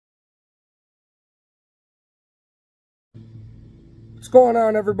What's going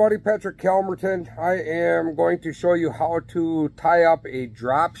on, everybody? Patrick Kalmerton. I am going to show you how to tie up a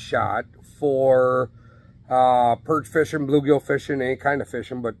drop shot for perch fishing, bluegill fishing, any kind of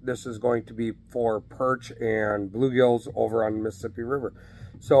fishing, but this is going to be for perch and bluegills over on the Mississippi River.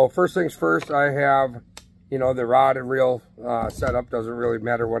 So first things first, I have, the rod and reel setup. Doesn't really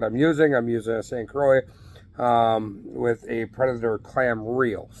matter what I'm using. I'm using a St. Croix with a Predator clam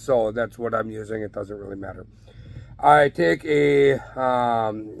reel. So that's what I'm using. It doesn't really matter. I take a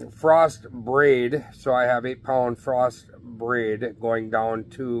frost braid, so I have 8-pound frost braid going down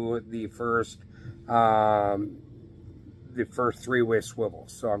to the first three-way swivel.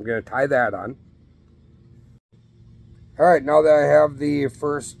 So I'm going to tie that on. All right, now that I have the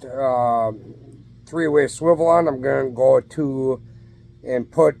first three-way swivel on, I'm going to go to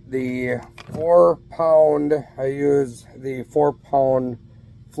and put the 4-pound. I use the 4-pound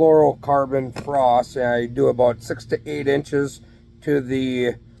fluorocarbon frost, and I do about 6 to 8 inches to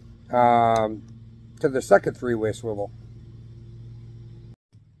the second three-way swivel.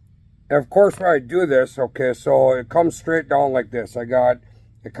 And of course, when I do this, okay, so it comes straight down like this. I got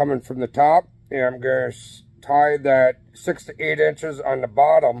it coming from the top, and I'm going to tie that 6 to 8 inches on the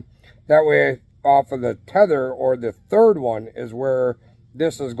bottom. That way, off of the tether, or the third one, is where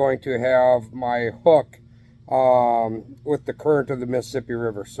this is going to have my hook with the current of the Mississippi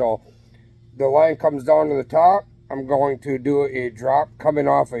River. So the line comes down to the top. I'm going to do a drop coming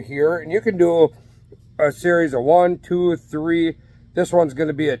off of here, and you can do a series of 1, 2, 3. This one's going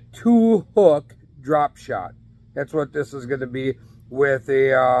to be a 2-hook drop shot. That's what this is going to be, with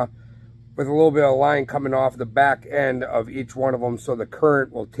a little bit of line coming off the back end of each one of them, so the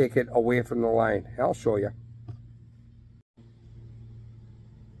current will take it away from the line. I'll show you.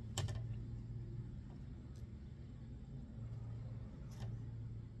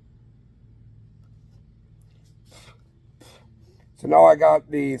 So now I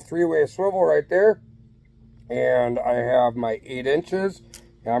got the three-way swivel right there, and I have my 8 inches,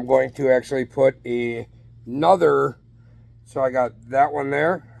 and I'm going to actually put another, so I got that one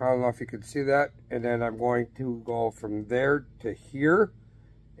there. I don't know if you can see that, and then I'm going to go from there to here,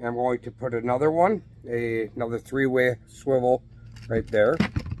 and I'm going to put another one, another three-way swivel right there.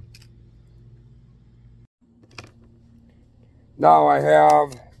 Now I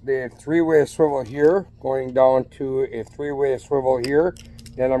have the three-way swivel here going down to a three-way swivel here.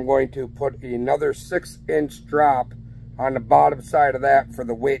 Then I'm going to put another 6-inch drop on the bottom side of that for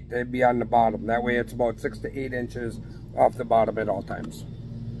the weight to be on the bottom. That way it's about 6 to 8 inches off the bottom at all times.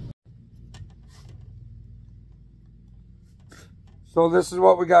 So this is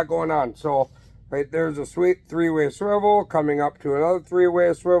what we got going on. So right there's a sweet three-way swivel coming up to another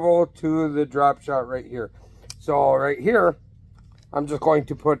three-way swivel to the drop shot right here. So right here, I'm just going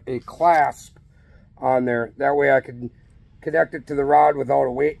to put a clasp on there. That way I can connect it to the rod without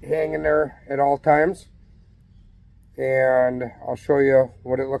a weight hanging there at all times. And I'll show you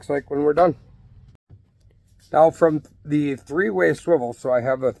what it looks like when we're done. Now from the three-way swivel, so I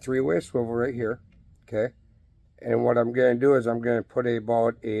have a three-way swivel right here, okay? And what I'm going to do is I'm going to put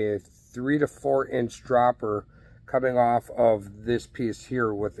about a 3 to 4 inch dropper coming off of this piece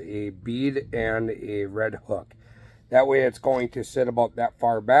here with a bead and a red hook. That way it's going to sit about that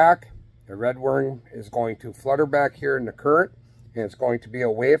far back. The red worm is going to flutter back here in the current, and it's going to be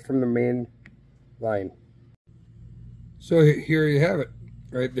away from the main line. So here you have it.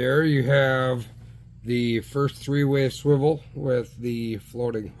 Right there you have the first three-way swivel with the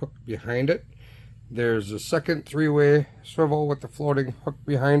floating hook behind it. There's a second three-way swivel with the floating hook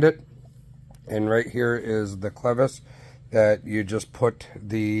behind it. And right here is the clevis that you just put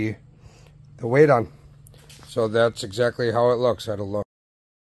the weight on. So that's exactly how it looks. That'll look